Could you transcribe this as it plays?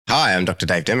Hi, I'm Dr.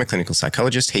 Dave Demmer, clinical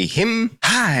psychologist, he, him.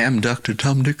 Hi, I'm Dr.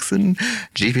 Tom Dixon,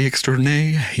 GP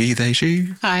extraordinaire, he, they,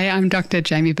 she. Hi, I'm Dr.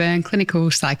 Jamie Byrne, clinical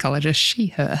psychologist, she,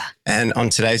 her. And on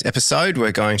today's episode,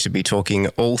 we're going to be talking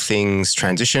all things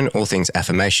transition, all things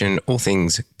affirmation, all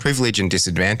things privilege and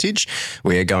disadvantage.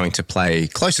 We are going to play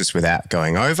closest without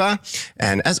going over.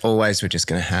 And as always, we're just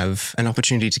going to have an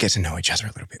opportunity to get to know each other a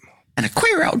little bit more. And a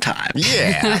queer old time.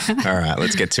 Yeah. All right,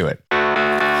 let's get to it.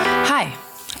 Hi,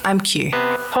 I'm Q.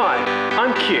 Hi,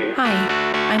 I'm Q. Hi,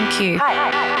 I'm Q. Hi,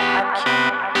 I'm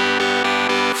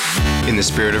Q. In the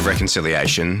spirit of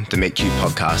reconciliation, the Meet Q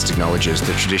podcast acknowledges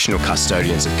the traditional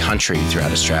custodians of country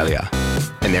throughout Australia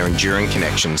and their enduring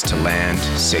connections to land,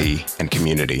 sea and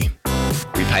community.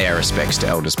 We pay our respects to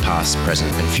elders past,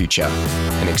 present and future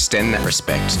and extend that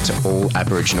respect to all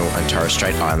Aboriginal and Torres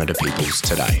Strait Islander peoples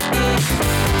today.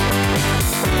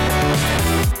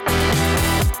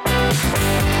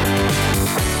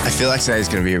 I feel like today's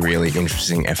going to be a really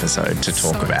interesting episode to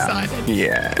talk about. Excited.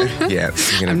 Yeah.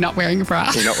 I'm not wearing a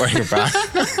bra. You're not wearing a bra?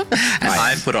 And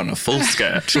I put on a full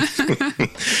skirt.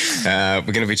 We're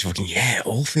going to be talking,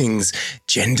 all things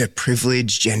gender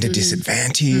privilege, gender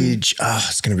disadvantage. Oh,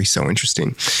 it's going to be so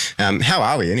interesting. How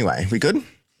are we anyway? We good?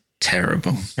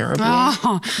 Terrible. Terrible.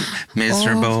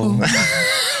 Miserable.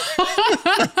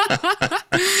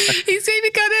 He's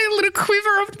even got a little quiver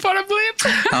on the bottom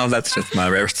lip. Oh, that's just my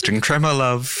resting tremor,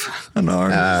 love. I know.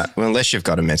 Well, unless you've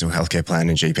got a mental health care plan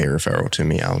and GP referral to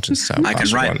me, I'll just I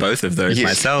can write both of those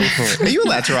myself. Are you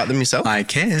allowed to write them yourself? I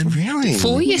can. Really?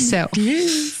 For yourself?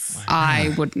 Yes. Wow.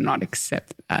 I would not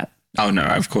accept that. Oh, no,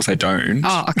 of course I don't.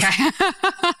 Oh, okay.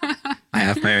 I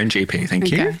have my own GP,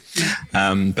 thank you.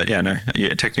 But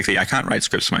technically I can't write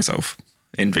scripts myself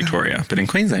in Victoria, but in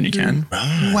Queensland you can.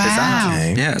 Wow.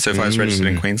 Okay. Yeah, so if I was registered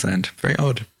in Queensland, very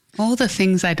odd. All the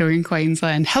things I do in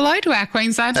Queensland. Hello to our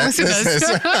Queensland listeners.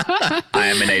 I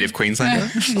am a native Queenslander.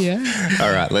 Yeah.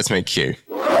 All right, let's meet Q.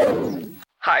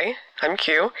 Hi, I'm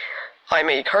Q. I'm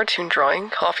a cartoon drawing,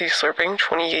 coffee slurping,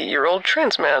 28-year-old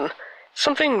trans man.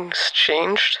 Something's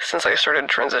changed since I started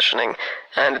transitioning,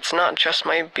 and it's not just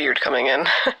my beard coming in.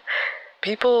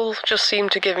 People just seem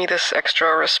to give me this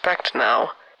extra respect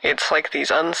now. It's like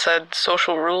these unsaid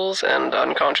social rules and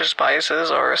unconscious biases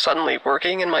are suddenly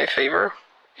working in my favor.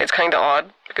 It's kinda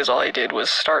odd, because all I did was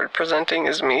start presenting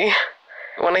as me.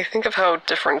 When I think of how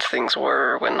different things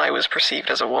were when I was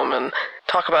perceived as a woman,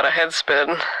 talk about a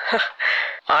headspin,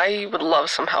 I would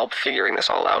love some help figuring this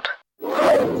all out.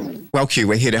 Well, Q,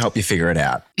 we're here to help you figure it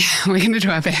out. We're going to do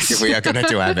our best. We are going to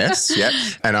do our best, yep.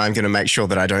 And I'm going to make sure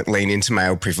that I don't lean into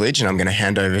male privilege, and I'm going to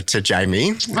hand over to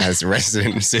Jamie as a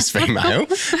resident cis female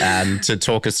to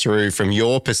talk us through, from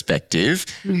your perspective,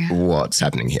 what's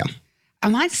happening here. I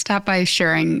might start by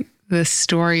sharing the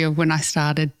story of when I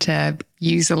started to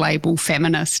use the label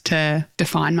feminist to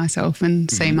define myself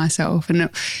and see myself. And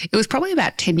it was probably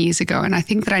about 10 years ago. And I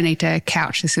think that I need to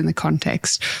couch this in the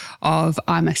context of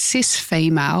I'm a cis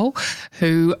female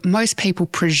who most people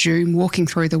presume walking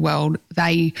through the world,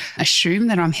 they assume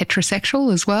that I'm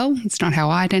heterosexual as well. It's not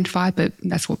how I identify, but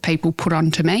that's what people put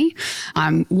onto me.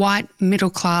 I'm white,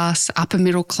 middle class, upper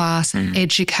middle class,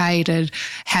 educated,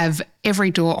 have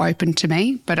every door open to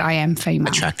me, but I am female.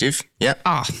 Attractive, yep.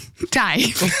 Oh,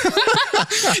 Dave.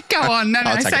 Go on. No,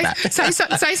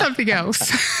 say something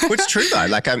else. Well, it's true though.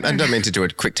 Like, I don't mean to do a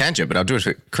quick tangent, but I'll do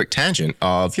a quick tangent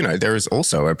of, there is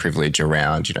also a privilege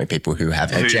around, people who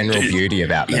have a general beauty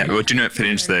about them. Yeah, well, do not fit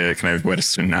into the kind of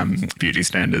Western beauty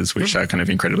standards, which are kind of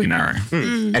incredibly narrow.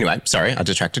 Anyway, sorry, I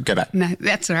detracted. Go back. No,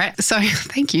 that's all right. So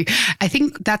thank you. I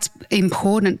think that's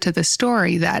important to the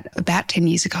story that about 10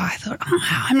 years ago, I thought,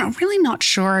 I'm really not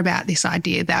sure about this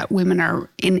idea that women are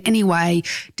in any way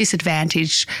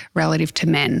disadvantaged relative to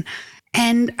men.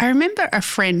 And I remember a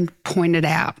friend pointed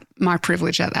out my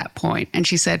privilege at that point, and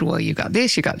she said, well, you got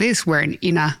this. We're in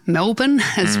inner Melbourne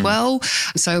as well.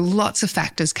 So lots of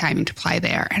factors came into play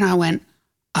there. And I went,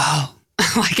 oh,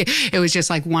 like it was just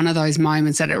like one of those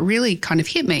moments that it really kind of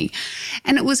hit me.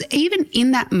 And it was even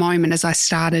in that moment as I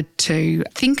started to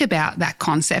think about that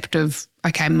concept of,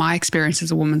 okay, my experience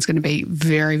as a woman is going to be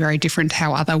very, very different to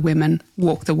how other women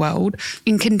walk the world.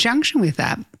 In conjunction with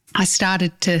that, I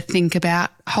started to think about,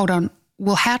 hold on,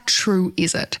 well, how true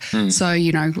is it? So,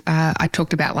 I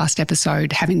talked about last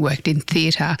episode having worked in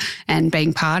theatre and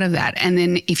being part of that. And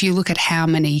then if you look at how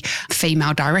many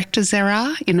female directors there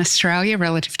are in Australia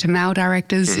relative to male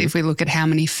directors, if we look at how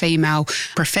many female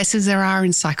professors there are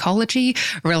in psychology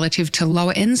relative to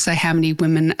lower ends, so how many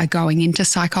women are going into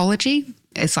psychology,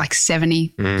 it's like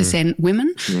 70%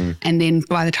 women. And then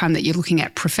by the time that you're looking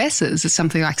at professors, it's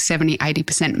something like 70,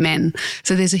 80% men.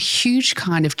 So there's a huge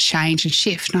kind of change and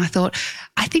shift. And I thought,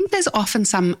 I think there's often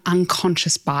some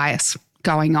unconscious bias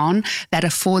going on that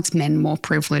affords men more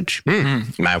privilege.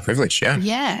 Male privilege, yeah.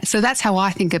 Yeah. So that's how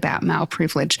I think about male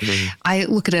privilege. I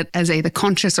look at it as either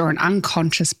conscious or an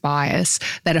unconscious bias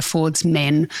that affords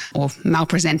men or male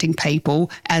presenting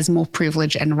people as more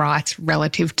privilege and rights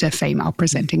relative to female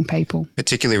presenting people.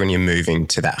 Particularly when you're moving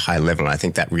to that high level. And I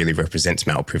think that really represents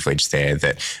male privilege there,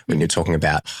 that when you're talking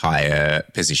about higher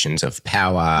positions of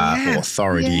power,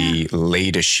 authority,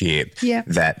 leadership,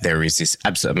 that there is this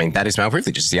absolute, I mean, that is male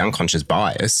privilege. It's the unconscious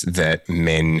bias that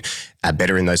men are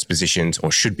better in those positions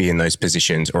or should be in those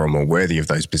positions or are more worthy of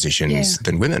those positions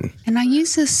than women. And I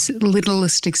use this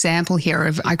littlest example here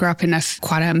of I grew up in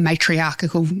quite a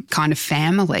matriarchal kind of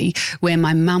family where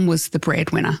my mum was the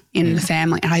breadwinner in the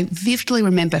family. And I vividly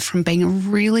remember from being a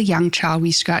really young child, we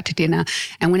used to go out to dinner,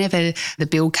 and whenever the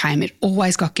bill came, it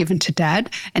always got given to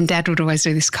Dad, and Dad would always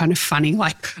do this kind of funny,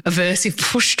 like aversive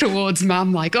push towards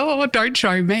Mum, like, oh, don't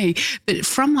show me. But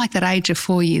from like that age of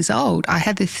 4 years old, I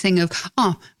had this thing of,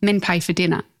 oh, men pay for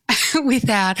dinner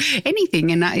without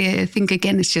anything. And I think,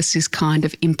 again, it's just this kind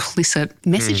of implicit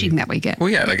messaging that we get. Well,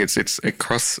 yeah, like it's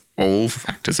across all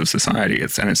factors of society.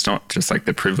 It's not just like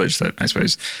the privilege that I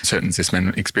suppose certain cis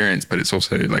men experience, but it's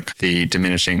also like the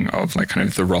diminishing of like kind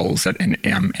of the roles that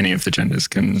any of the genders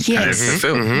can kind of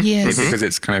fulfill. Yes. Because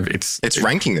it's kind of, it's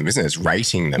ranking them, isn't it? It's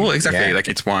rating them. Well, exactly. Yeah. Like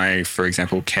it's why, for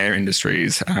example, care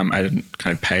industries are kind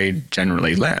of paid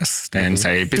generally less than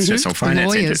say business or finance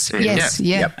lawyers. industries.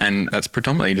 Yes, And that's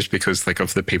predominantly just because like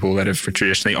of the people that have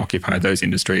traditionally occupied those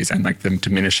industries and like the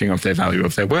diminishing of their value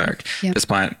of their work,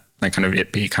 despite like kind of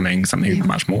it becoming something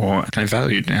much more kind of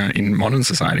valued in modern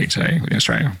society today in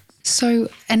Australia. So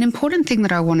an important thing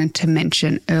that I wanted to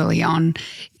mention early on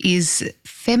is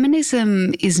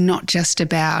feminism is not just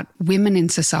about women in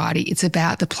society. It's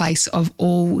about the place of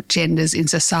all genders in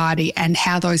society and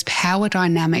how those power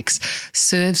dynamics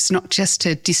serves not just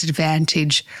to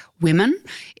disadvantage women,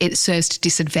 it serves to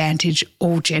disadvantage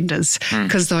all genders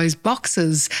because those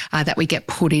boxes that we get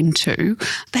put into,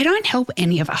 they don't help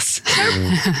any of us.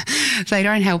 They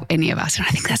don't help any of us. And I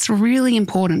think that's really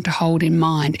important to hold in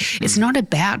mind. It's not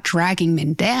about dragging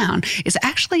men down. It's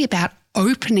actually about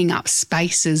opening up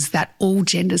spaces that all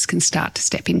genders can start to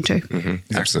step into.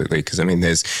 Absolutely, because I mean,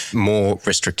 there's more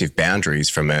restrictive boundaries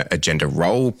from a gender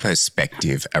role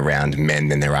perspective around men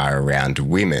than there are around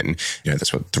women. You know,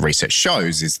 that's what the research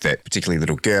shows, is that particularly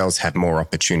little girls have more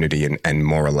opportunity and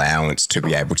more allowance to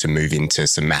be able to move into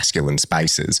some masculine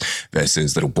spaces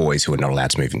versus little boys who are not allowed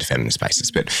to move into feminine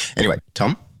spaces. But anyway,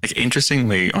 Tom? Like,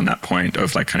 interestingly, on that point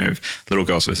of like kind of little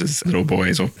girls versus little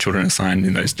boys or children assigned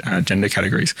in those gender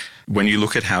categories, when you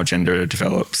look at how gender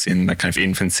develops in the kind of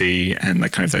infancy and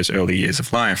like kind of those early years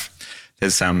of life,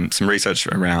 there's some research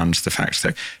around the fact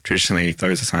that traditionally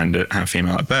those assigned a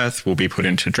female at birth will be put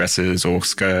into dresses or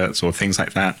skirts or things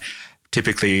like that.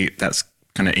 Typically, that's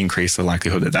going to increase the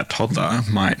likelihood that toddler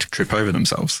might trip over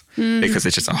themselves because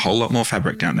there's just a whole lot more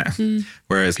fabric down there.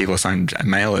 Whereas people assigned a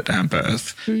male at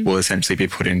birth will essentially be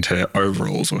put into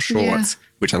overalls or shorts,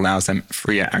 which allows them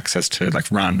freer access to like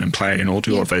run and play and all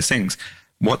do all of those things.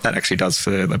 What that actually does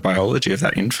for the biology of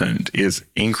that infant is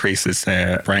increases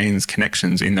their brain's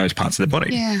connections in those parts of the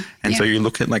body. And so you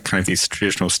look at like kind of these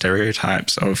traditional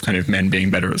stereotypes of kind of men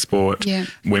being better at sport,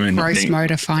 women gross being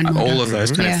motor, fine motor, all of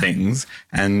those kind of things.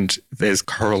 And there's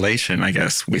correlation, I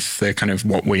guess, with the kind of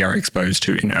what we are exposed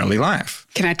to in early life.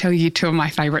 Can I tell you two of my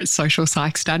favourite social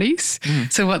psych studies?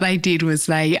 So what they did was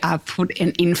they put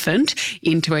an infant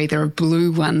into either a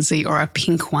blue onesie or a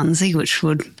pink onesie, which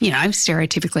would, you know,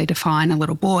 stereotypically define a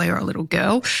little boy or a little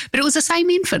girl, but it was the same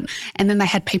infant. And then they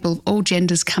had people of all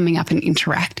genders coming up and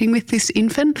interacting with this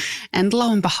infant. And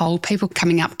lo and behold, people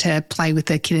coming up to play with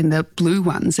the kid in the blue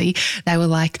onesie, they were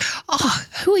like, oh,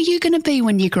 who are you going to be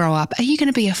when you grow up? Are you going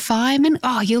to be a fireman?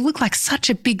 Oh, you look like such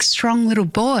a big, strong little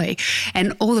boy.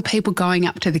 And all the people going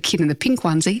up to the kid in the pink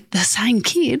onesie, the same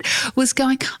kid was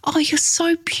going, oh, you're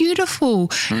so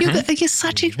beautiful. You're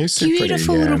such a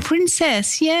beautiful little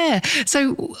princess. Yeah.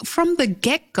 So from the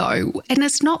get-go, and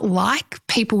it's not like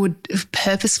people would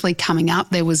purposefully coming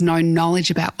up, there was no knowledge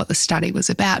about what the study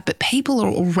was about, but people are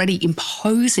already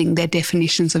imposing their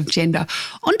definitions of gender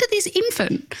onto this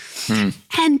infant.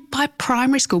 And by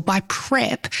primary school, by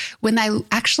prep, when they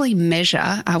actually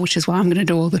measure, which is why I'm going to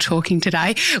do all the talking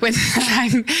today, when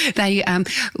they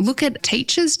look at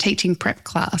teachers teaching prep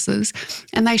classes,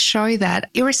 and they show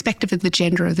that irrespective of the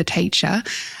gender of the teacher,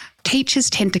 teachers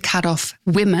tend to cut off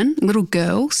women, little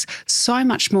girls, so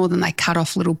much more than they cut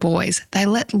off little boys. They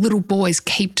let little boys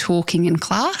keep talking in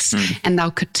class and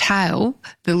they'll curtail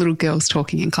the little girls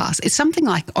talking in class. It's something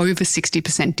like over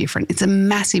 60% different. It's a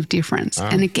massive difference.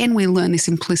 And again, we learn this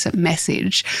implicit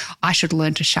message, I should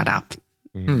learn to shut up.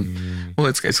 Well,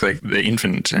 it's like the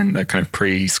infant and the kind of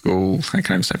preschool, like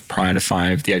kind of so prior to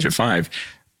 5, the age of 5,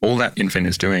 all that infant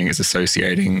is doing is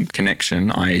associating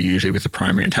connection, i.e. usually with the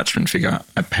primary attachment figure,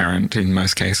 a parent in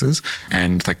most cases,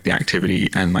 and like the activity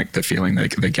and like the feeling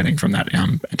that they're getting from that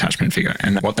attachment figure.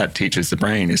 And what that teaches the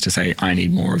brain is to say, I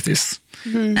need more of this.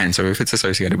 And so if it's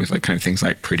associated with like kind of things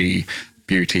like pretty,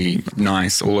 beauty,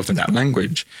 nice, all of that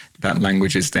language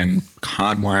is then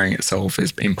hardwiring itself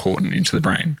as important into the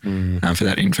brain for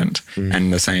that infant.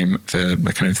 And the same for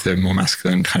the kind of the more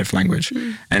masculine kind of language.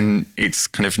 And it's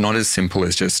kind of not as simple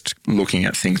as just looking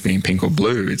at things being pink or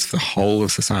blue. It's the whole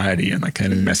of society and that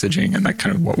kind of messaging and that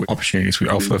kind of what opportunities we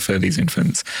offer for these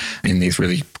infants in these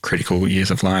really critical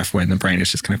years of life when the brain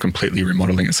is just kind of completely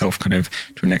remodeling itself kind of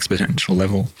to an exponential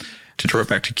level. To draw it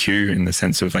back to Q in the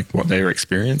sense of like what their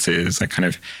experience is, like kind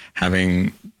of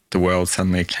having the world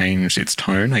suddenly change its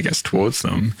tone, I guess, towards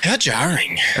them. How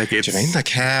jarring. Like it's, do you mean? Like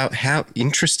how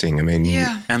interesting. I mean,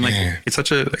 and like it's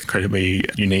such an incredibly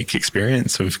unique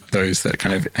experience of those that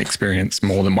kind of experience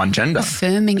more than one gender.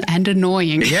 Affirming and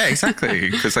annoying. Yeah, exactly.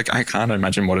 Because like I can't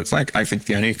imagine what it's like. I think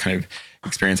the only kind of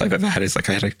experience I've ever had is like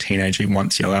I had a teenager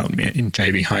once yell out at me in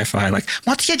JB Hi-Fi, like,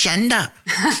 what's your gender?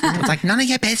 It's like, none of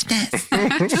your business.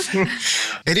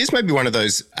 It is maybe one of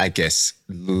those, I guess,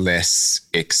 less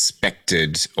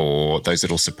expected or those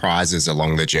little surprises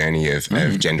along the journey of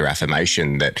gender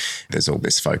affirmation that there's all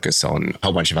this focus on a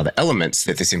whole bunch of other elements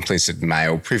that this implicit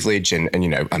male privilege and you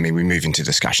know, I mean, we move into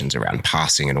discussions around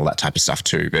passing and all that type of stuff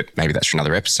too, but maybe that's for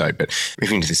another episode. But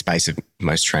moving into the space of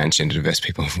most transgender diverse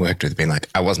people I've worked with have been like,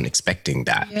 I wasn't expecting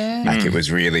that. Like it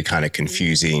was really kind of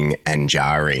confusing and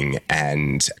jarring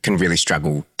and can really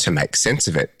struggle to make sense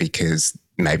of it because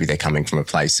maybe they're coming from a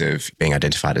place of being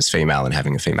identified as female and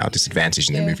having a female disadvantage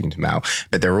and then moving into male.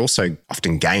 But they're also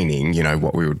often gaining, you know,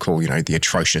 what we would call, you know, the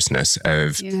atrociousness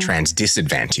of trans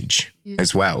disadvantage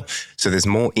as well. So there's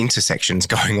more intersections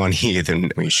going on here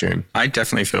than we assume. I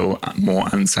definitely feel more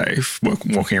unsafe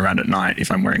walking around at night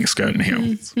if I'm wearing a skirt and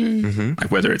heels,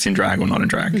 like whether it's in drag or not in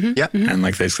drag. And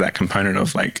like there's that component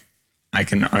of like, I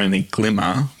can only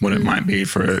glimmer what it might be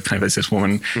for a kind of a cis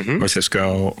woman or a cis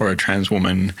girl or a trans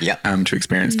woman to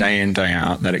experience day in, day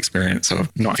out, that experience of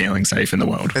not feeling safe in the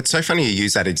world. It's so funny you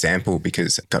use that example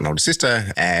because I've got an older sister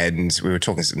and we were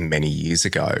talking many years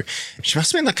ago. She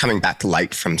must have been like coming back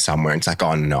late from somewhere. And it's like,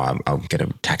 oh no, I'll get a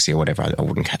taxi or whatever. I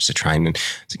wouldn't catch the train. And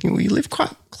it's like, well, you live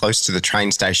quite close to the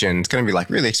train station. It's going to be like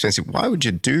really expensive. Why would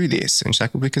you do this? And she's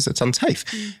like, well, because it's unsafe.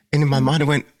 And in my mind, I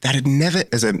went, that had never,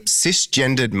 as a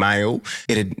cisgendered male,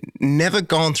 it had never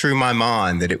gone through my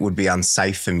mind that it would be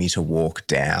unsafe for me to walk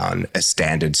down a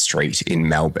standard street in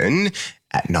Melbourne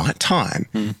at night time.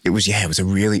 It was a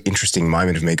really interesting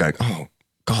moment of me going, oh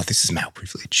God, this is male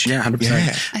privilege. Yeah, 100%.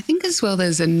 Yeah. I think as well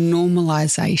there's a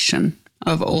normalisation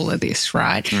of all of this,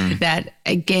 right? That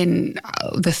again,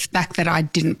 the fact that I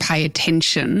didn't pay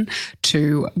attention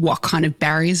to what kind of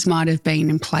barriers might have been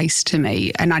in place to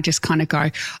me, and I just kind of go,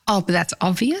 oh, but that's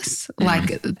obvious.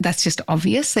 Like that's just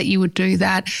obvious that you would do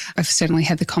that. I've certainly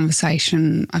had the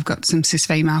conversation. I've got some cis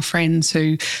female friends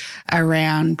who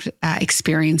around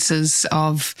experiences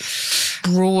of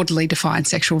broadly defined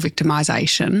sexual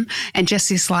victimisation and just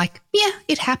this like, yeah,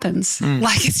 it happens.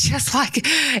 Like it's just like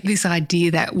this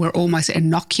idea that we're almost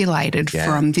inoculated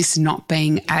from this not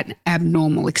being an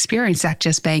abnormal experience, that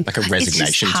just being like a resignation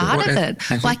it's just part to of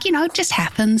it. Like, you know, it just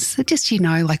happens. It just, you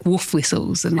know, like wolf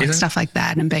whistles and like stuff like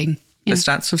that and being... The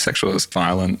stats of sexual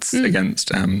violence against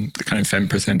the kind of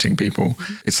femme-presenting people,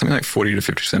 it's something like 40 to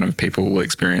 50% of people will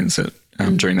experience it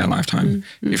during their lifetime,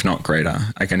 if not greater.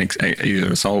 Again,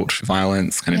 either assault,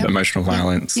 violence, kind of emotional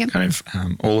violence, kind of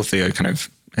all of the kind of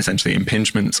essentially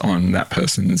impingements on that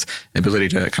person's ability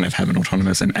to kind of have an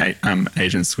autonomous and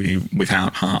agency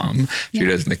without harm due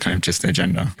to the kind of just their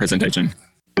gender presentation.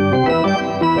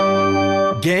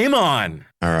 Game on.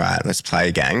 All right, let's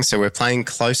play, gang. So we're playing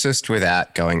closest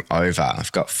without going over.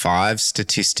 I've got 5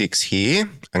 statistics here.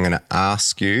 I'm going to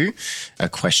ask you a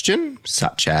question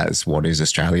such as, what is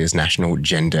Australia's national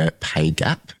gender pay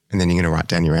gap? And then you're going to write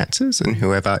down your answers and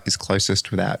whoever is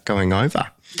closest without going over.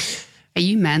 Are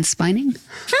you mansplaining?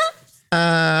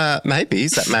 Maybe.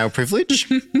 Is that male privilege?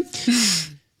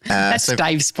 That's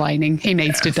Dave's splaining. He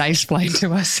needs to Dave-splain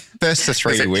to us. First to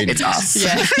 3 wins. It's us.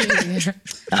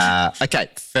 Okay,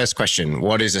 first question.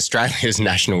 What is Australia's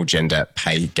national gender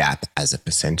pay gap as a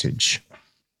percentage?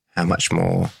 How much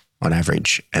more on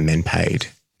average are men paid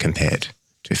compared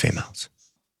to 2 females.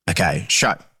 Okay,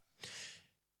 show.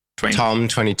 20. Tom,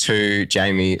 22.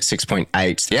 Jamie,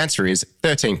 6.8. The answer is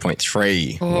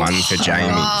 13.3. One for Jamie.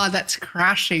 Oh, that's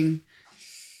crashing.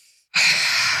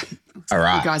 All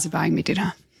right. You guys are buying me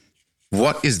dinner.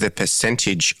 What is the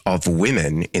percentage of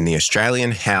women in the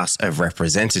Australian House of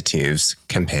Representatives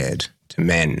compared to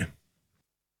men?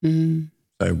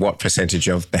 So what percentage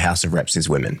of the House of Reps is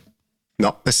women?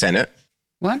 Not the Senate,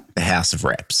 What? the House of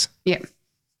Reps. Yep.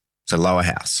 So lower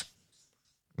house.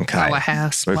 Okay. Lower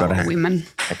house, We've got lower a- women.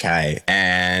 Okay.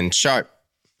 And show.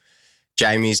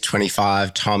 Jamie's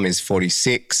 25. Tom is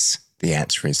 46. The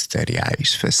answer is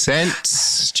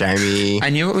 38%. Jamie. I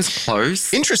knew it was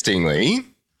close. Interestingly,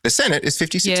 the Senate is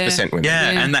 56% women.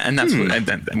 Yeah, and that's what,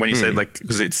 and when you say like,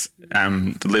 because it's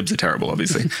the Libs are terrible,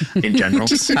 obviously in general.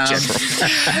 Let's do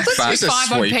It's a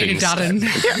 5 on sweeping Peter Dutton.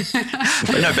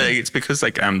 But no, but it's because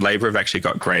like Labor have actually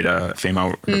got greater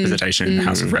female representation in the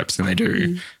House of Reps than they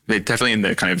do. They're definitely in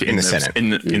the kind of in the Senate.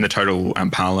 in the total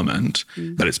Parliament.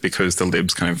 But it's because the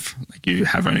Libs kind of like you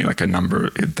have only like a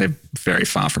number. They're very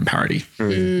far from parity,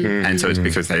 and so it's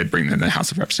because they bring the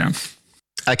House of Reps down.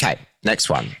 Okay, next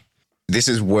one. This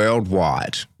is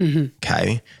worldwide.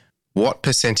 Okay. What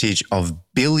percentage of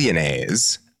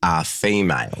billionaires are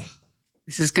female?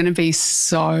 This is going to be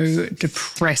so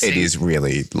depressing. It is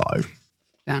really low.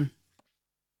 Done.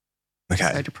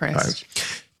 Okay. So depressed.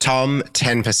 Tom,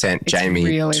 10%. Jamie,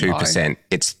 really 2%.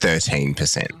 It's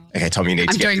 13%. Okay, Tom, you need I'm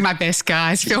to get doing my best,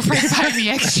 guys. Feel free to pay me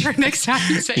extra next time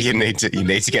you see. you need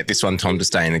to get this one, Tom, to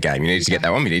stay in the game. You need to get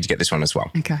that one. You need to get this one as well.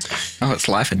 Okay. Oh, it's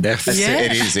life and death. Yeah.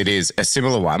 It is. A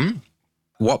similar one.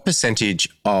 What percentage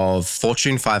of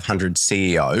Fortune 500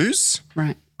 CEOs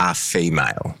Right. are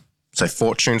female? So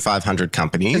Fortune 500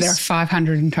 companies. So there are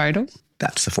 500 in total.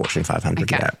 That's the Fortune 500.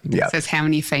 Okay. Yeah. So it's how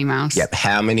many females? Yep.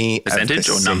 How many Percentage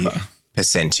of or the number?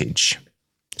 Percentage.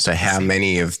 So how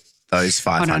many of those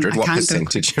Hold on, 500? I What can't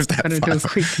percentage of that? Got to do a 500?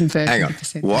 quick conversion. Hang on.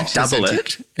 percentage. What Double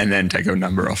percentage? it and then take a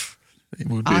number off.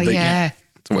 We'll do Oh, the- yeah.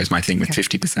 It's always my thing with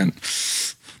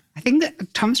 50%. I think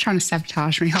that Tom's trying to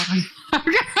sabotage me. Hold on.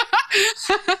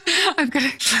 I'm going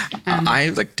to... I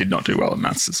like did not do well at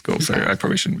maths at school, so I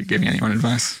probably shouldn't be giving anyone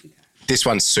advice. This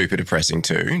one's super depressing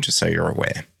too, just so you're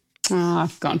aware. Oh,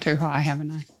 I've gone too high,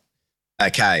 haven't I?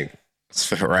 Okay, let's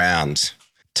flip it around.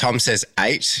 Tom says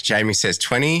 8. Jamie says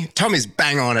 20. Tom is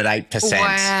bang on at 8%.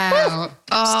 Wow.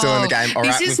 Oh, Still in the game. All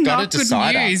right, this is we've got not a good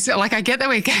decider. news. Like, I get that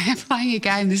we're playing a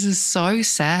game. This is so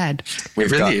sad. We've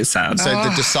It really got- is sad. So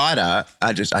the decider,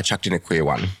 I chucked in a queer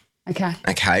one. Okay.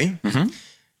 Okay.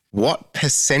 What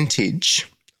percentage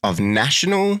of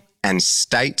national and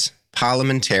state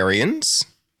parliamentarians,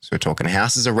 so we're talking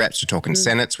houses of reps, we're talking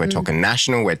senates, we're talking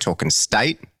national, we're talking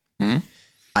state,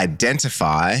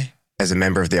 identify as a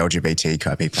member of the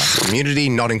LGBTQIA plus community,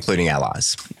 not including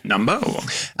allies? Number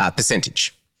or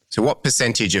Percentage. So what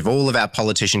percentage of all of our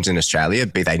politicians in Australia,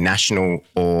 be they national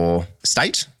or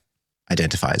state,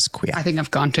 identify as queer? I think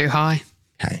I've gone too high.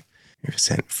 Okay.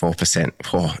 3%, 4%.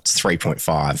 Oh, it's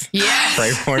 3.5. Yeah.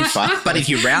 3.5. but if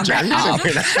you round that up,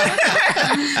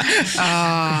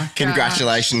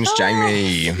 Congratulations,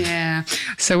 Jamie. Yeah.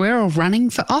 So we're all running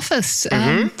for office.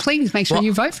 Please make sure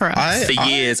you vote for us. for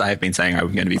years I have been saying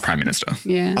I'm going to be Prime Minister.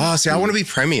 Yeah. Oh, see, I want to be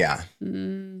premier. I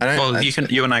don't. Well,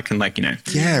 you and I can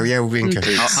yeah, we'll be in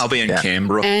cahoots. I'll be in Yeah.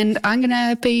 Canberra. And I'm going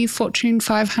to be Fortune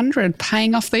 500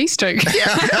 paying off these two.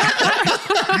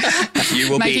 You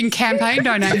will Making be campaign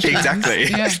donations. exactly.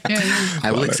 Yeah.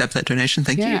 I will accept that donation.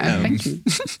 Thank Yeah. you. Thank you.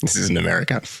 This is in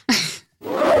America.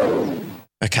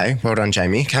 Okay, well done,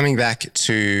 Jamie. Coming back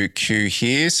to Q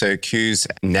here. So Q's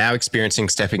now experiencing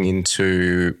stepping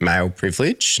into male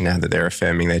privilege now that they're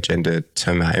affirming their gender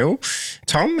to male.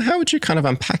 Tom, how would you kind of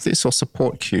unpack this or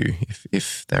support Q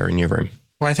if they're in your room?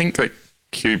 Well, I think that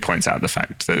Q points out the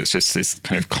fact that it's just this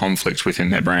kind of conflict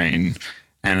within their brain.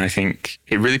 And I think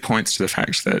it really points to the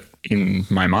fact that in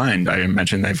my mind, I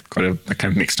imagine they've got a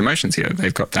kind of mixed emotions here.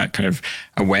 They've got that kind of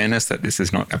awareness that this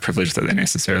is not a privilege that they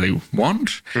necessarily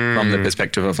want from the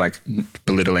perspective of like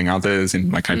belittling others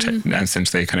and like kind of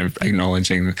essentially kind of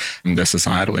acknowledging the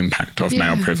societal impact of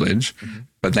male privilege.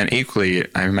 But then equally,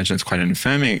 I imagine it's quite an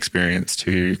affirming experience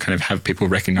to kind of have people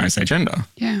recognize their gender.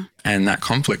 Yeah. And that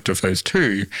conflict of those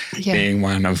two being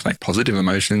one of like positive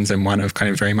emotions and one of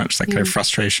kind of very much like kind of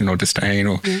frustration or disdain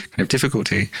or kind of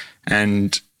difficulty.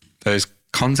 And those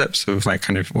concepts of like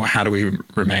kind of, well, how do we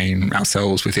remain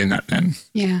ourselves within that then?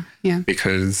 Yeah. Yeah.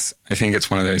 Because I think it's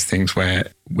one of those things where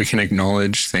we can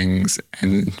acknowledge things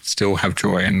and still have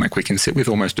joy, and like we can sit with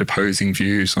almost opposing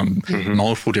views on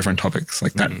multiple different topics,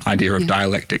 like that idea of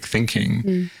dialectic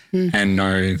thinking, and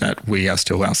know that we are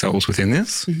still ourselves within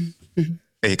this.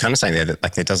 you're kind of saying there that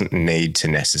like there doesn't need to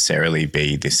necessarily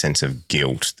be this sense of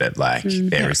guilt that like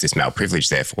there is this male privilege,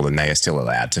 therefore then they are still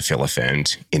allowed to feel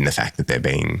affirmed in the fact that they're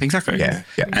being Exactly.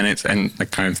 And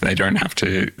like kind of they don't have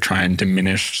to try and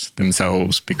diminish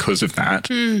themselves because of that,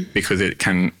 because it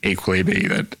can equally be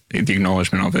that the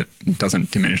acknowledgement of it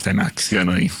doesn't diminish their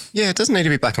masculinity. Yeah, it doesn't need to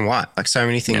be black and white. Like so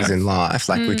many things in life,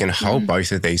 like we can hold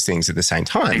both of these things at the same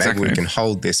time. Exactly. Maybe we can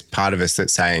hold this part of us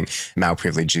that's saying male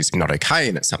privilege is not okay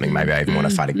and it's something maybe I even want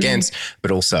to fight against,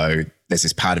 but also there's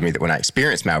this part of me that when I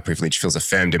experience male privilege feels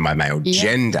affirmed in my male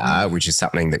gender, which is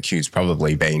something that Q's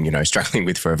probably been, you know, struggling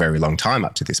with for a very long time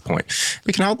up to this point.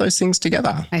 We can hold those things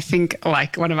together. I think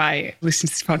like one of my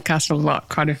listeners to this podcast a lot,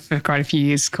 for quite a few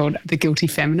years, called The Guilty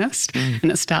Feminist.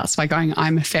 And it starts by going,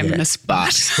 I'm a feminist,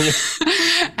 but.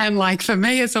 And like for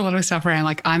me, it's a lot of stuff around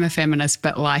like I'm a feminist,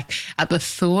 but like at the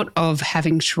thought of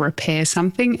having to repair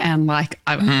something and like,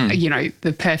 you know,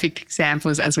 the perfect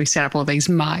example is as we set up all these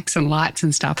mics and lights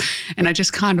and stuff. And I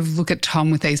just kind of look at Tom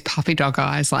with these puppy dog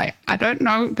eyes like, I don't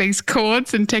know these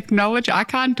cords and technology. I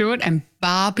can't do it. And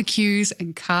barbecues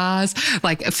and cars.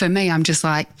 Like for me, I'm just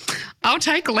like, I'll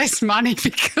take less money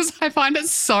because I find it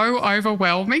so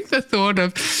overwhelming. The thought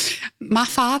of my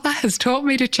father has taught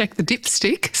me to check the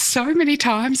dipstick so many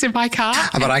times in my car.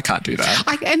 But I can't do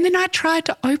that. And then I tried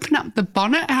to open up the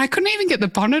bonnet and I couldn't even get the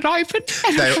bonnet open.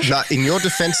 In your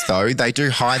defence though, they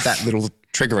do hide that little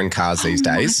trigger in cars these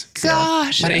days.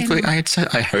 Gosh. But equally, I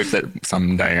hope that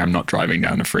someday I'm not driving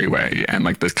down a freeway and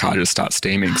like the car just starts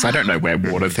steaming because I don't know where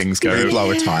water things go. You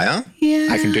blow a tyre? Yeah.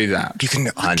 I can do that. You can.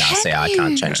 I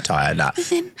can't change tyre. No. But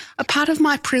then a part of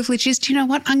my privilege is, do you know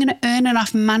what? I'm going to earn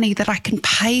enough money that I can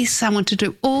pay someone to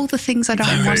do all the things I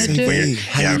don't want to do.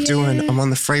 How you doing? I'm on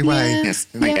the freeway. Yes,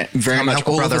 very much.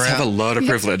 All of us have a lot of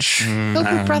privilege. Help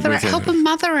a brother out, help a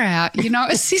mother out, you know,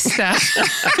 a sister.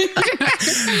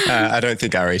 I don't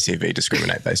think RACV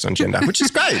discriminate based on gender, which is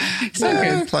great. So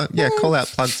good. Call out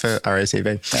plug for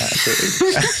RACV.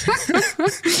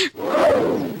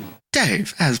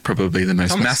 Dave, as probably the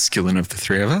most masculine of the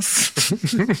three of us.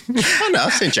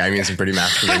 I've seen Jamie in some pretty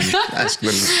masculine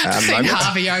moments.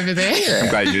 Harvey over there. I'm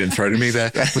glad you didn't throw to me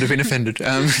there. Would have been offended.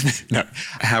 No.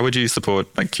 How would you support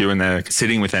like Q and their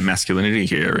sitting with their masculinity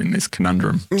here in this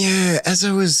conundrum? Yeah, as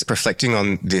I was reflecting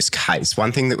on this case,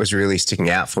 one thing that was really sticking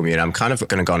out for me, and I'm kind of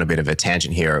going to go on a bit of a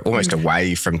tangent here, almost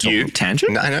away from talking. You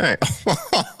tangent? No, no.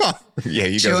 Yeah,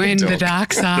 you guys join can the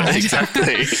dark side.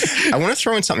 Exactly. I want to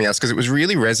throw in something else because it was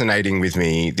really resonating with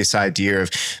me, this idea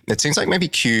of, it seems like maybe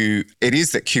Q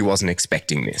wasn't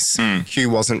expecting this. Q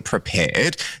wasn't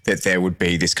prepared that there would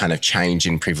be this kind of change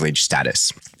in privilege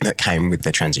status that came with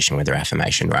the transition with their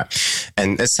affirmation, right?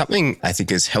 And there's something I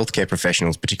think as healthcare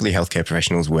professionals, particularly healthcare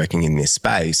professionals working in this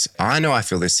space, I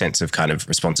feel this sense of kind of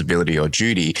responsibility or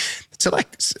duty to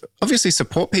like obviously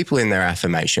support people in their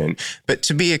affirmation, but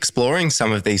to be exploring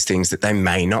some of these things that they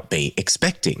may not be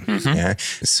expecting. Yeah.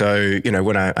 So, you know,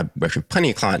 when I work with plenty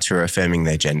of clients who are affirming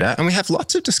their gender, and we have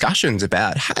lots of discussions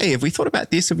about, hey, have we thought about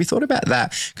this? Have we thought about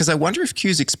that? Because I wonder if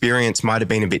Q's experience might have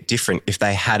been a bit different if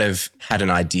they had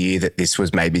an idea that this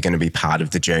was maybe going to be part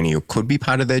of the journey or could be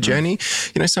part of their journey.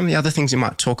 You know, some of the other things you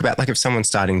might talk about, like if someone's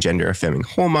starting gender affirming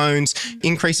hormones,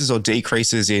 increases or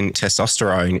decreases in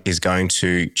testosterone is going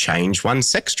to change one's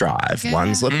sex drive,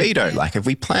 one's libido. Like, have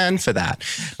we planned for that?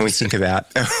 And we think about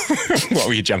what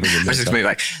were you jumping in? I was just being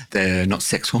like, they're not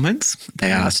sex hormones;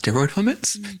 they are steroid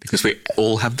hormones because we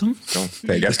all have them. Oh,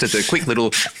 there you go. Just as a quick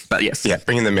little, but yes, yeah,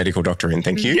 bringing the medical doctor in.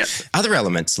 Thank you. Yep. Other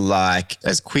elements, like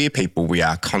as queer people, we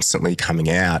are constantly coming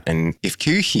out, and if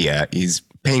Q here is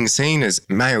being seen as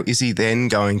male, is he then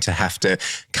going to have to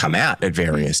come out at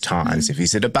various times? If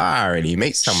he's at a bar and he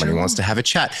meets someone who wants to have a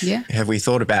chat, have we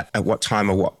thought about at what time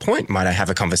or what point might I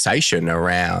have a conversation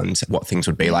around what things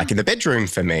would be like in the bedroom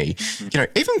for me? You know,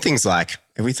 even things like,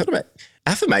 have we thought about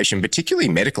affirmation, particularly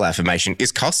medical affirmation,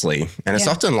 is costly and it's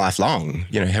often lifelong.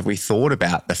 You know, have we thought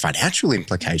about the financial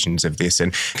implications of this,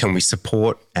 and can we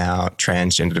support our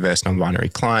transgender, diverse, non-binary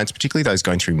clients, particularly those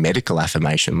going through medical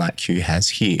affirmation like Q has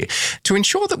here, to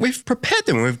ensure that we've prepared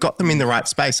them and we've got them in the right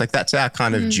space? Like that's our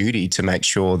kind of duty, to make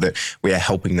sure that we are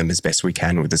helping them as best we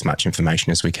can with as much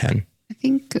information as we can. I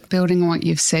think building on what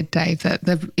you've said, Dave, that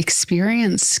the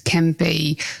experience can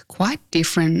be quite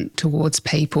different towards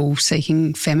people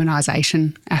seeking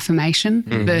feminisation affirmation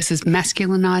versus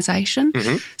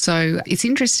masculinisation. So it's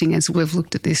interesting, as we've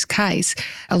looked at this case,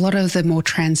 a lot of the more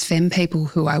trans femme people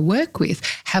who I work with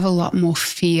have a lot more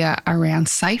fear around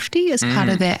safety as part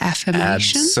of their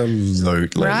affirmation.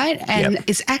 Absolutely. Right? And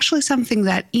it's actually something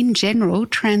that in general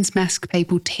trans masc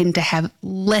people tend to have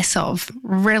less of,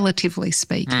 relatively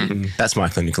speaking. That's my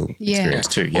clinical experience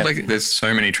too. Yeah. Well, like there's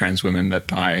so many trans women that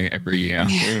die every year.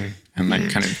 And like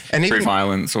kind of through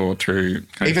violence or through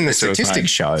even the statistics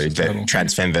show that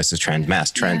trans femme versus trans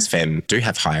mass, trans femme do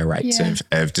have higher rates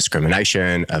of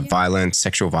discrimination, of violence,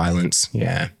 sexual violence.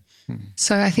 Yeah.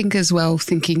 So I think as well,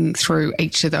 thinking through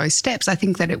each of those steps, I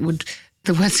think that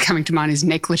the word coming to mind is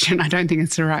negligent. I don't think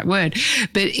it's the right word,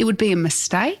 but it would be a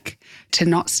mistake to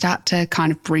not start to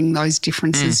kind of bring those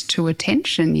differences to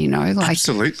attention, like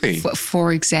absolutely.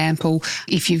 For example,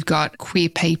 if you've got queer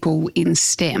people in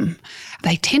STEM,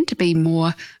 they tend to be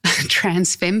more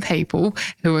trans femme people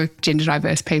who are gender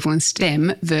diverse people in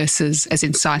STEM versus, as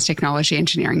in science, technology,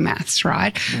 engineering, maths,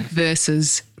 right?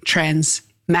 Versus trans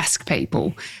mask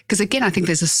people. Because again, I think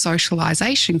there's a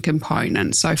socialisation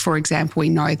component. So for example, we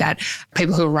know that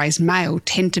people who are raised male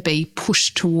tend to be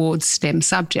pushed towards STEM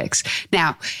subjects.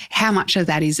 Now, how much of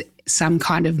that is some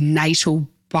kind of natal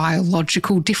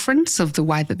biological difference of the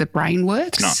way that the brain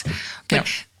works? No.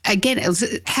 But again,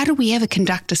 how do we ever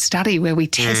conduct a study where we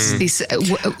test this?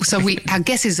 So our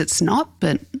guess is it's not,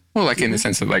 but... Well, like in the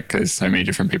sense of like there's so many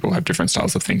different people have different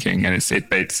styles of thinking and it's a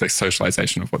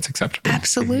socialisation of what's acceptable.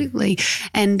 Absolutely.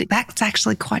 And that's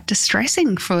actually quite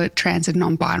distressing for trans and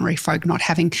non-binary folk not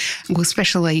having, well,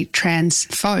 especially trans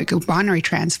folk or binary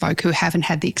trans folk who haven't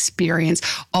had the experience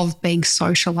of being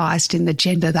socialised in the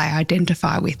gender they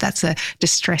identify with. That's a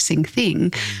distressing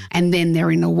thing. And then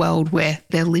they're in a world where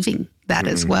they're living that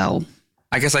as well.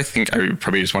 I guess I think I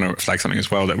probably just want to flag something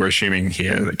as well, that we're assuming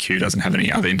here that Q doesn't have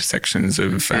any other intersections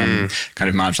of kind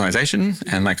of marginalisation.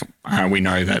 And like we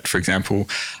know that, for example,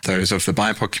 those of the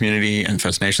BIPOC community and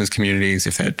First Nations communities,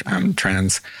 if they're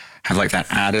trans, have like that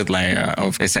added layer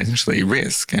of essentially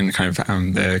risk and kind of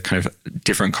the kind of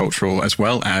different cultural as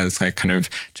well as like kind of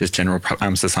just general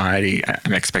society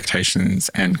expectations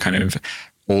and kind of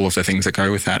all of the things that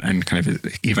go with that and kind of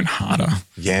even harder.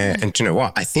 Yeah. And do you know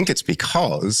what? I think it's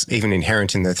because even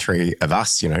inherent in the three of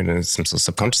us, in some sort of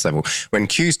subconscious level, when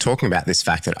Q's talking about this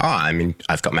fact that,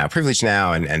 I've got male privilege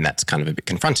now and that's kind of a bit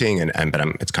confronting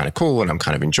but it's kind of cool and I'm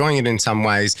kind of enjoying it in some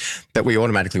ways, that we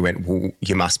automatically went, well,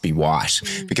 you must be white.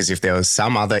 Because if there was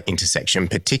some other intersection,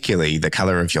 particularly the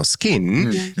colour of your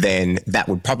skin, then that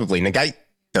would probably negate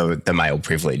the male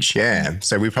privilege,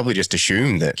 So we probably just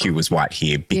assumed that Q was white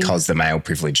here because the male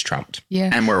privilege trumped. Yeah.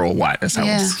 And we're all white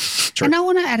ourselves. And I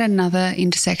want to add another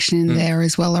intersection in there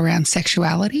as well around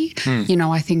sexuality.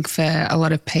 I think for a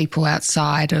lot of people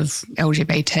outside of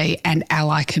LGBT and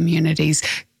ally communities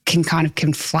can kind of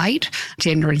conflate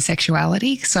gender and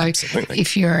sexuality. So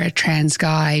if you're a trans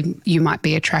guy, you might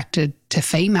be attracted to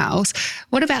females.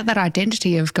 What about that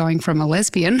identity of going from a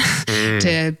lesbian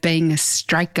to being a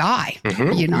straight guy,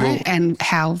 and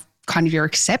how kind of you're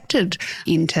accepted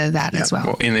into that as well?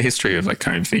 Well, in the history of like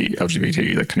kind of the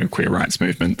LGBT, the kind of queer rights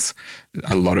movements,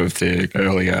 a lot of the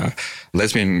earlier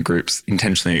lesbian groups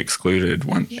intentionally excluded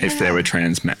if there were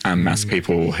trans mask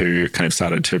people who kind of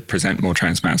started to present more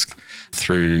trans masks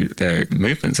through their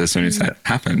movements. As soon as that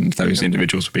happened, those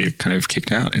individuals would be kind of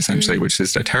kicked out essentially, which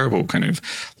is a terrible kind of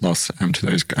loss to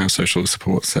those social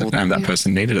supports that that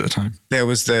person needed at the time. There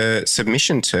was the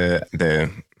submission to the,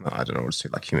 I don't know what it's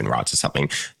like human rights or something,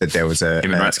 that there was a...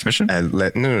 Human Rights Commission?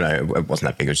 No, it wasn't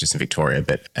that big. It was just in Victoria,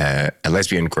 but a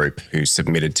lesbian group who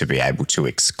submitted to be able to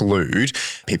exclude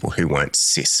people who weren't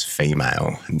cis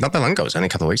female. Not that long ago, it was only a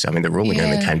couple of weeks ago. I mean, the ruling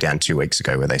only came down 2 weeks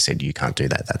ago where they said, you can't do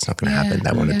that. That's not going to happen.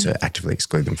 They wanted to actively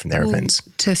exclude them from their events.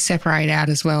 To separate out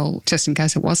as well, just in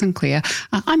case it wasn't clear,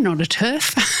 I'm not a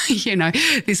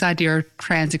TERF. This idea of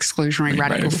trans exclusionary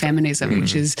radical feminism,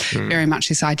 which is very much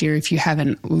this idea if you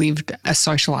haven't lived a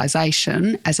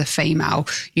socialisation as a female,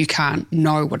 you can't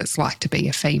know what it's like to be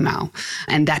a female.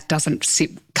 And that doesn't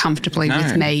sit comfortably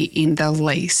with me in the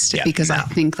least because I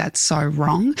think that's so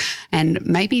wrong. And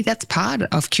maybe that's part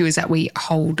of Q is that we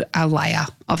hold a layer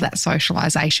of that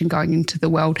socialisation going into the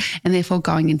world and therefore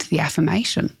going into the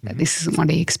affirmation that this isn't what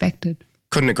he expected.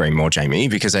 Couldn't agree more, Jamie,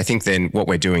 because I think then what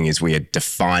we're doing is we are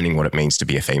defining what it means to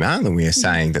be a female, and we are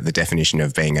saying that the definition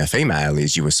of being a female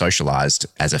is you were socialised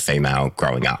as a female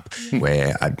growing up,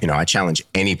 where, I challenge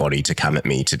anybody to come at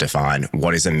me to define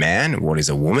what is a man, what is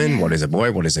a woman, what is a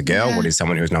boy, what is a girl, what is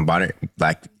someone who is non-binary.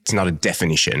 Like, it's not a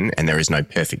definition and there is no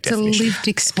perfect definition. It's a lived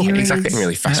experience. Exactly. I'm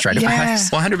really frustrated by that.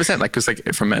 Well, 100%. Because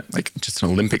from just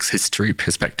an Olympics history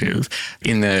perspective,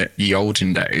 in the ye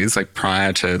olden days,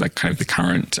 prior to kind of the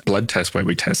current blood test where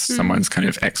we test someone's kind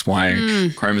of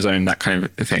XY chromosome, that kind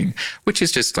of thing, which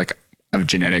is just a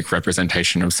genetic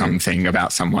representation of something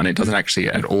about someone. It doesn't actually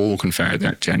at all confer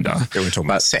that gender. We're talking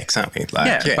about sex, aren't we?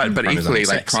 But equally,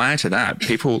 like prior to that,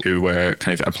 people who were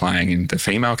kind of applying in the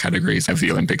female categories of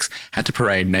the Olympics had to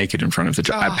parade naked in front of a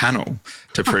panel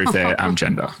to prove their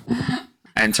gender.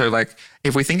 And so, like,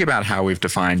 if we think about how we've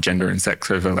defined gender and sex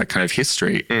over, like, kind of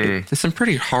history, there's some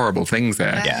pretty horrible things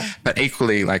there. Yeah. But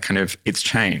equally, like, kind of it's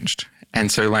changed.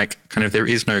 And so, like, kind of there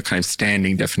is no kind of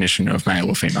standing definition of male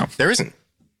or female. There isn't.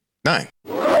 No.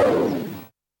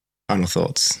 Final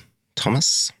thoughts,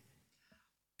 Thomas?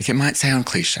 It might sound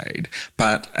cliched,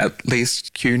 but at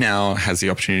least Q now has the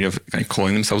opportunity of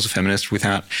calling themselves a feminist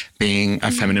without being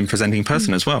a feminine presenting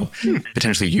person as well,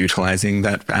 potentially utilising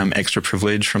that extra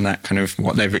privilege from that kind of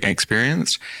what they've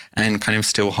experienced and kind of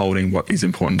still holding what is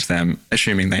important to them,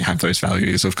 assuming they have those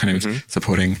values of kind of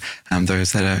supporting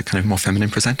those that are kind of more feminine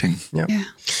presenting. Yep. Yeah.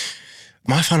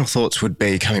 My final thoughts would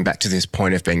be coming back to this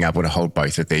point of being able to hold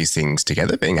both of these things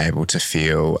together, being able to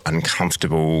feel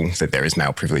uncomfortable that there is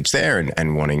male privilege there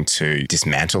and wanting to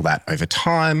dismantle that over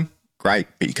time. Great.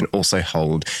 But you can also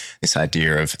hold this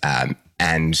idea of,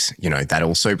 and, you know, that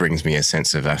also brings me a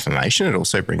sense of affirmation. It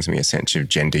also brings me a sense of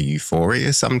gender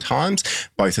euphoria sometimes.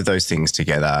 Both of those things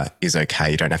together is okay.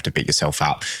 You don't have to beat yourself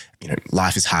up. You know,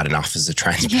 life is hard enough as a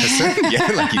trans person.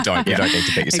 Like you don't need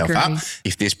to beat yourself up.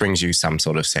 If this brings you some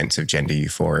sort of sense of gender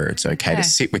euphoria, it's okay to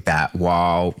sit with that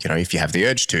while, you know, if you have the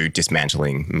urge to,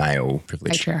 dismantling male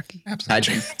privilege. Patriarchy.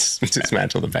 Absolutely.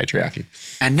 Dismantle the patriarchy.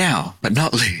 And now, but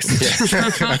not least.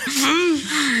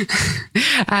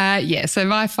 So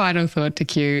my final thought to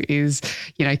Q is,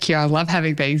 you know, Q, I love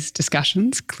having these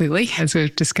discussions, clearly, as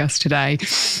we've discussed today.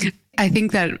 I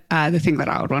think that the thing that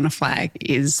I would want to flag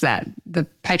is that the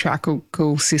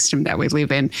patriarchal system that we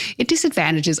live in, it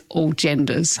disadvantages all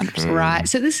genders, right?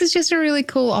 So this is just a really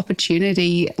cool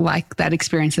opportunity, like that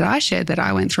experience that I shared that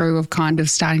I went through of kind of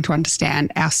starting to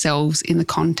understand ourselves in the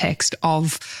context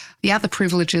of the other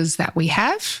privileges that we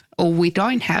have or we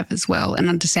don't have as well, and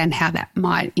understand how that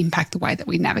might impact the way that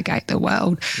we navigate the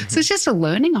world. So it's just a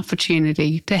learning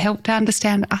opportunity to help to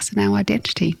understand us and our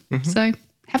identity. So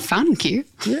have fun, Q.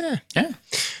 Yeah.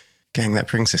 Gang, that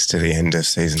brings us to the end of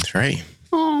season 3.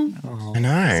 Oh, I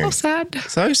know. so sad.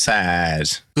 So sad.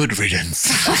 Good riddance.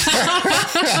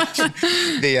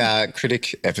 The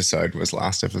critic episode was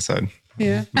last episode.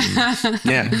 Yeah.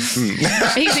 Yeah.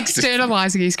 He's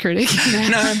externalising his critic.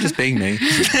 No, I'm just being me.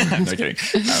 No kidding.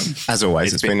 As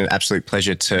always, it's been an absolute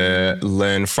pleasure to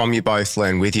learn from you both,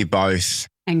 learn with you both.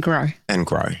 And grow.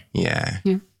 Yeah.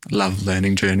 Love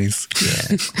learning journeys. Yeah.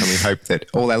 And we hope that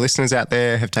all our listeners out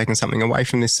there have taken something away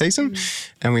from this season,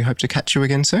 and we hope to catch you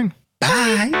again soon.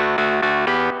 Bye.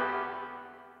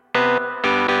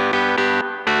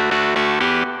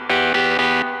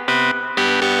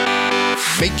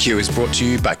 Meet Q is brought to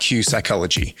you by Q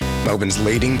Psychology, Melbourne's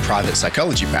leading private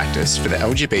psychology practice for the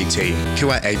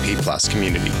LGBTQIAP+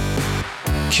 community.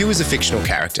 Q is a fictional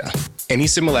character. Any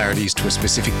similarities to a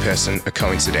specific person are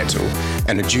coincidental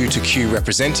and are due to Q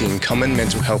representing common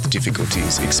mental health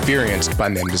difficulties experienced by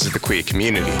members of the queer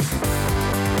community.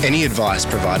 Any advice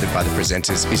provided by the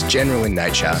presenters is general in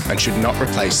nature and should not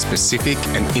replace specific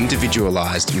and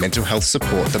individualised mental health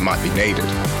support that might be needed.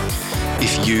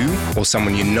 If you or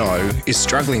someone you know is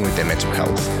struggling with their mental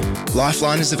health,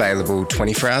 Lifeline is available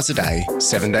 24 hours a day,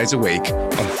 7 days a week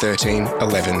on 13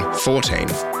 11 14.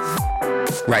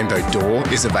 Rainbow Door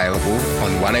is available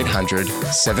on 1800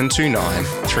 729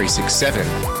 367,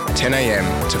 10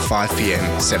 a.m. to 5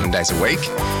 p.m. 7 days a week.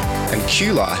 And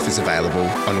Q Life is available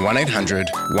on 1800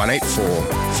 184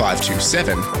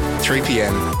 527, 3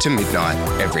 p.m. to midnight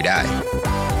every day.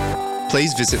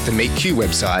 Please visit the Meet Q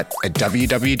website at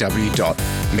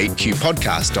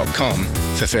www.meetqpodcast.com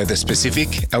for further specific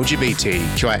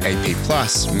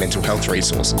LGBTQIAP+ mental health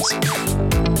resources.